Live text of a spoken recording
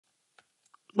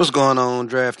What's going on,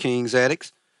 DraftKings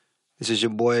addicts? This is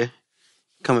your boy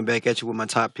coming back at you with my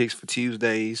top picks for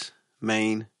Tuesday's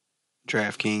main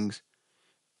DraftKings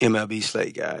MLB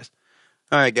slate, guys.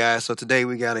 All right, guys. So today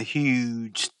we got a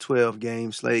huge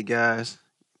 12-game slate, guys,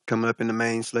 coming up in the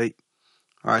main slate.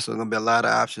 All right, so there's gonna be a lot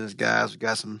of options, guys. We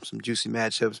got some juicy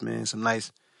matchups, man. Some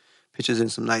nice pitches in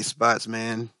some nice spots,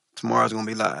 man. Tomorrow's gonna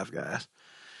be live, guys.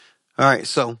 All right.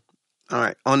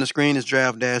 On the screen is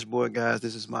Draft Dashboard, guys.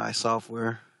 This is my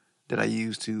software that I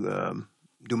use to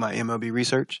do my MLB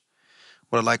research.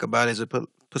 What I like about it is it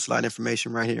puts a lot of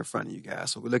information right here in front of you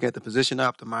guys. So we're looking at the position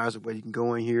optimizer where you can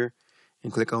go in here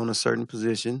and click on a certain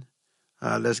position.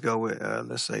 Let's go with,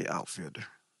 let's say, outfielder.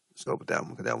 Let's go with that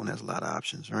one because that one has a lot of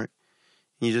options, right?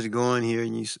 And you just go in here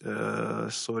and you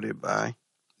sort it by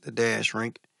the dash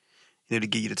rank, and it'll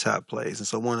give you the top plays. And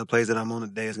so one of the plays that I'm on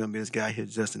today is going to be this guy here,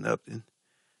 Justin Upton.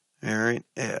 All right,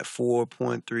 at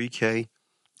 4.3K.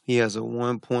 He has a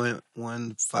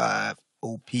 1.15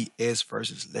 OPS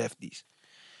versus lefties.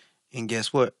 And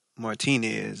guess what? Martin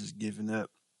Perez is giving up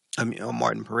a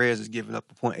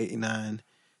 0.89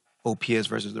 OPS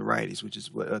versus the righties, which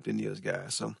is what Upton is,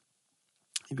 guys. So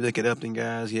if you look at Upton,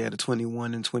 guys, he had a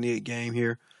 21 and 28 game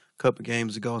here a couple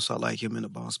games ago, so I like him in a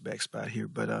bounce back spot here.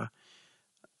 But all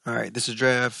right, this is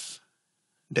Draft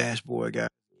Dashboard, guys.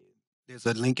 There's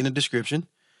a link in the description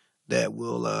that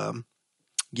will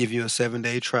give you a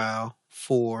 7-day trial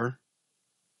for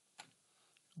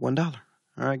 $1. All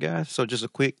right, guys. So just a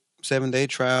quick 7-day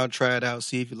trial. Try it out.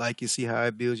 See if you like it. See how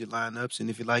it builds your lineups. And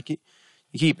if you like it,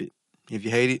 you keep it. If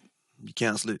you hate it, you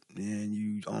cancel it, and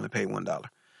you only pay $1. All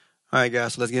right,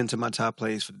 guys. So let's get into my top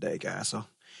plays for the day, guys. So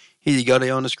here you go. They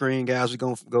on the screen, guys. We're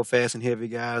gonna go fast and heavy,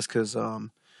 guys, because the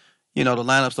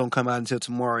lineups don't come out until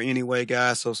tomorrow anyway,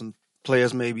 guys. So some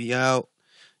players may be out.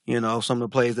 Some of the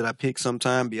plays that I pick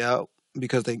sometime be out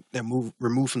because they're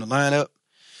removed from the lineup.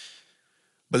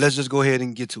 But let's just go ahead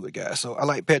and get to it, guys. So I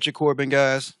like Patrick Corbin,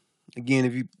 guys. Again,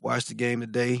 if you watch the game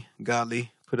today,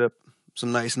 Godley put up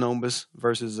some nice numbers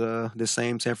versus the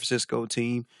same San Francisco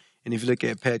team. And if you look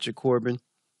at Patrick Corbin,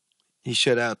 he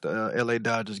shut out the LA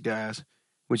Dodgers, guys,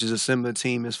 which is a similar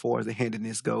team as far as the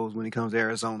handedness goes when it comes to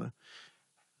Arizona.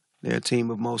 They're a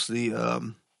team of mostly, I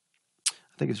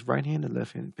think it's right-handed,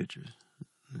 left-handed pitchers.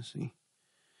 Let's see.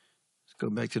 Let's go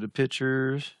back to the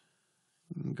pitchers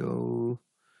and go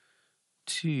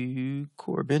to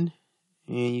Corbin.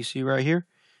 And you see right here,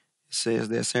 it says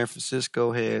that San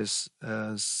Francisco has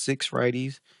 6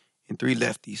 righties and 3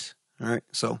 lefties. All right.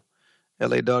 So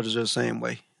LA Dodgers are the same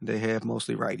way. They have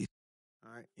mostly righties.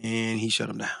 All right. And he shut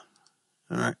them down.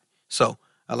 All right. So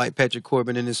I like Patrick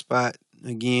Corbin in this spot.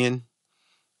 Again,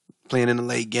 playing in the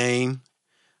late game.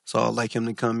 So I like him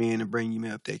to come in and bring you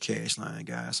up that cash line,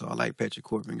 guys. So I like Patrick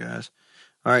Corbin, guys.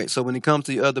 All right, so when it comes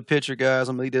to the other pitcher, guys,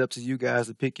 I'm gonna leave it up to you guys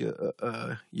to pick your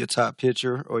top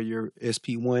pitcher or your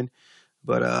SP1.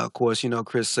 But of course,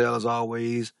 Chris Sale is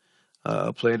always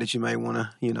a player that you may want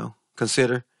to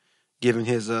consider, given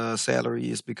his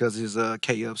salary is because of his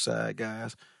K upside,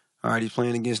 guys. All right, he's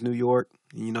playing against New York.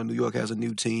 And, New York has a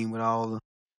new team with all the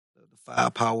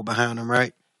firepower behind them,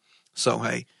 right? So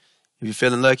hey, if you're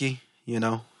feeling lucky, you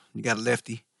got a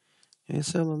lefty. Is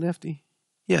Sale a lefty?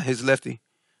 Yeah, he's a lefty.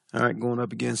 All right, going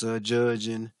up against Judge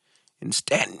and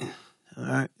Stanton. All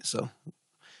right,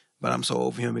 but I'm so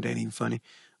over him, it ain't even funny.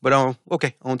 But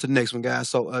okay, on to the next one, guys.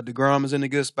 So DeGrom is in a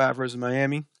good spot versus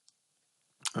Miami.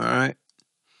 All right,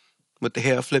 with the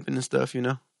hair flipping and stuff,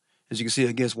 As you can see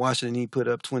against Washington, he put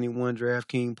up 21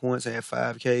 DraftKings points, had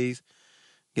 5 Ks.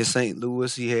 Against St.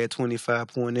 Louis, he had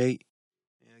 25.8. And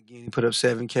again, he put up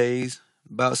 7 Ks,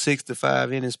 about 6 to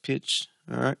 5 innings pitched.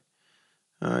 All right.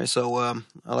 All right, so I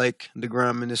like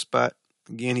DeGrom in this spot.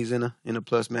 Again, he's in a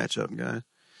plus matchup, guys.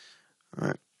 All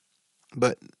right,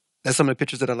 but that's some of the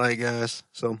pitchers that I like, guys.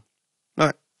 So, all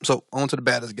right, so on to the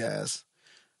batters, guys.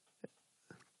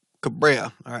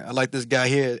 Cabrera. All right, I like this guy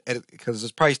here because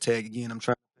his price tag. Again, I'm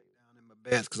trying to pay down in my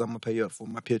bets because I'm gonna pay up for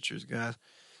my pitchers, guys.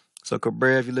 So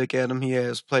Cabrera, if you look at him, he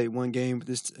has played one game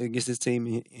against this team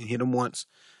and hit him once.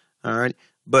 All right,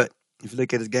 but if you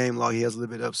look at his game log, he has a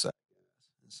little bit of upside.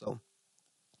 So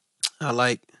I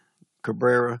like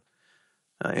Cabrera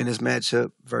in this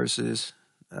matchup versus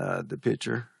the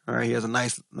pitcher. All right, he has a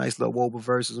nice little wOBA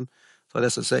versus him. So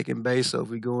that's a second base. So if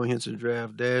we go in here to the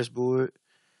draft dashboard,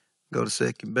 go to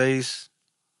second base.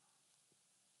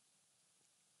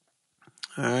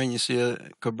 All right, you see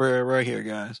Cabrera right here,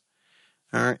 guys.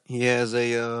 All right, he has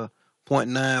a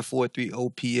 .943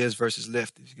 OPS versus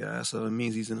lefties, guys. So it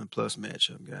means he's in a plus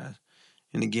matchup, guys.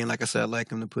 And again, like I said, I like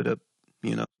him to put up,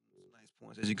 nice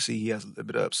points. As you can see, he has a little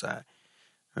bit of upside.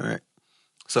 All right.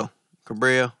 So,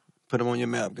 Cabrera, put him on your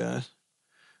map, guys.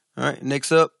 All right,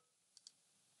 next up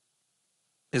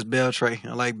is Beltray.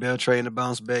 I like Beltray in the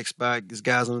bounce back spot. This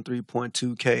guy's on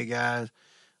 3.2K, guys.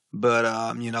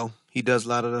 But he does a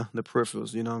lot of the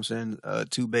peripherals, you know what I'm saying?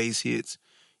 2 base hits,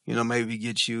 maybe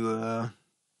get you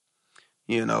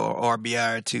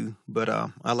RBI or two. But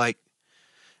I like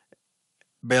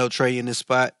Beltray in this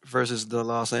spot versus the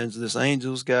Los Angeles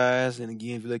Angels guys. And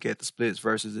again, if you look at the splits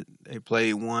versus it, they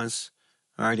played once.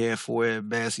 All right, he had 4 at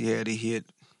bats, he had a hit.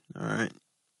 All right.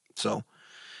 So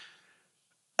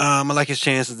I like his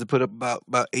chances to put up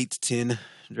about 8 to 10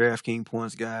 DraftKings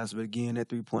points, guys. But again, at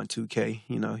 3.2K,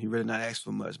 he really not asked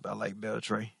for much. But I like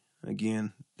Beltray.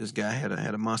 Again, this guy had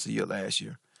a monster year last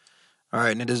year. All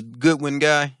right, now this Goodwin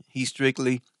guy, he's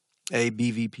strictly a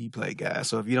BVP play guy.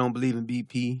 So if you don't believe in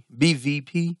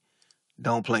BVP,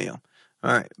 don't play him.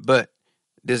 All right, but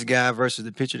this guy versus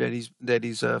the pitcher that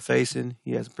he's facing,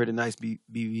 he has a pretty nice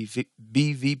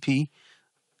BVP,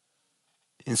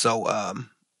 and so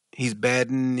he's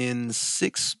batting in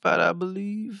 6th spot, I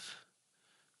believe.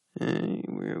 Hey,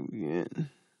 where are we in?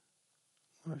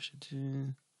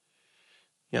 Washington.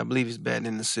 Yeah, I believe he's batting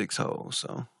in the 6th hole.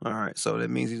 So, all right. So that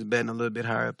means he's batting a little bit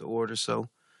higher up the order. So,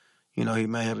 he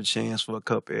may have a chance for a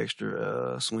couple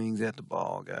extra swings at the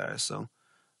ball, guys. So,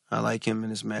 I like him in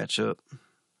this matchup.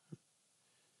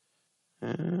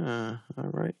 All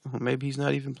right. Well, maybe he's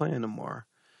not even playing tomorrow.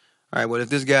 All right. Well, if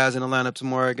this guy's in the lineup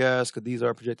tomorrow, guys, because these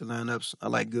are projected lineups, I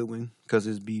like Goodwin because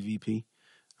it's BVP.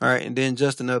 All right. And then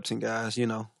Justin Upton, guys,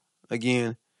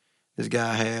 again, this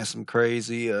guy has some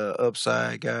crazy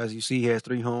upside, guys. You see he has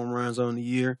 3 home runs on the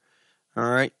year. All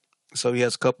right. So he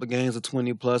has a couple of games of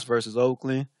 20+ versus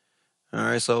Oakland. All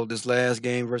right. So this last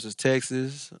game versus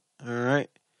Texas. All right.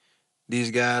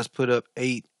 These guys put up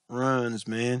 8 runs,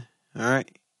 man. All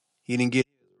right. He didn't get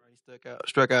it. He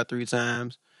struck out 3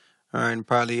 times. All right. And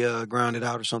probably grounded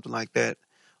out or something like that.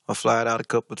 Or flied out a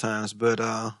couple of times. But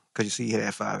because you see he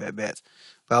had 5 at bats.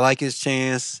 But I like his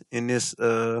chance in this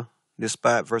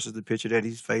spot versus the pitcher that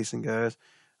he's facing, guys.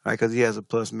 All right, because he has a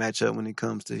plus matchup when it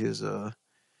comes to his OPS.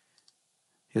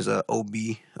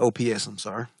 I'm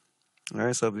sorry. All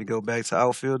right, so if we go back to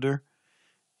outfielder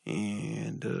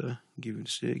and give it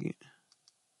a second.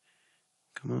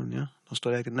 Come on now, don't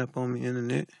start acting up on me,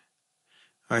 internet.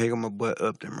 All right, here go my butt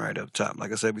up them right up top.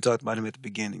 Like I said, we talked about him at the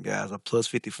beginning, guys. A plus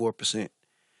 54%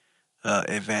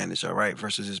 advantage. All right,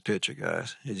 versus his pitcher,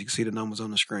 guys. As you can see the numbers on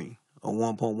the screen, a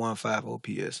 1.15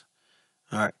 OPS.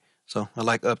 All right, so I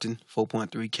like Upton,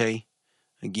 4.3K.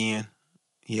 Again,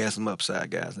 he has some upside,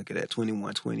 guys. Look at that,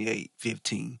 21, 28,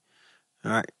 15.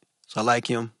 All right, so I like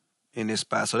him in this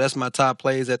spot. So that's my top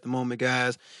plays at the moment,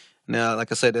 guys. Now,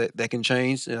 like I said, that can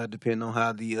change depending on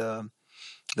how the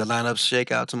lineups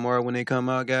shake out tomorrow when they come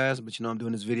out, guys. But, I'm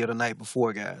doing this video the night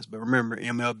before, guys. But remember,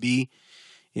 MLB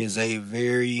is a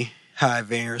very high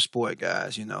variance sport,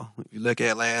 guys. If you look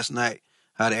at last night,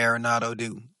 how did Arenado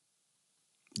do?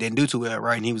 Didn't do too well,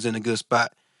 right? And he was in a good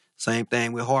spot. Same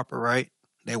thing with Harper, right?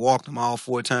 They walked him all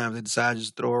 4 times. They decided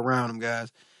just to throw around him,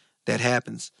 guys. That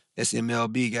happens. That's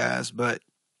MLB, guys. But,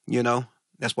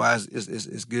 that's why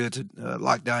it's good to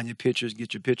lock down your pitchers,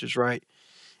 get your pitchers right.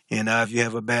 And if you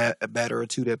have a batter or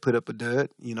two that put up a dud,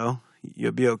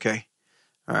 you'll be okay.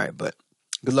 All right, but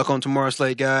good luck on tomorrow's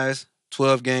slate, guys.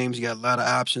 12 games. You got a lot of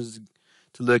options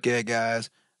to look at, guys.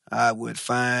 I would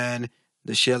find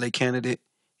the Shelley candidate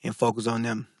and focus on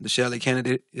them. The Shelley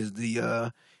candidate is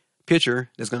the pitcher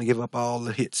that's going to give up all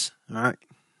the hits. All right.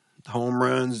 The home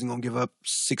runs is going to give up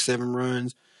 6, 7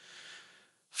 runs,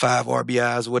 5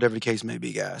 RBIs, whatever the case may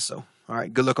be, guys. So, all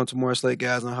right. Good luck on tomorrow's slate,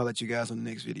 guys. And I'll holler at you guys on the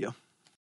next video.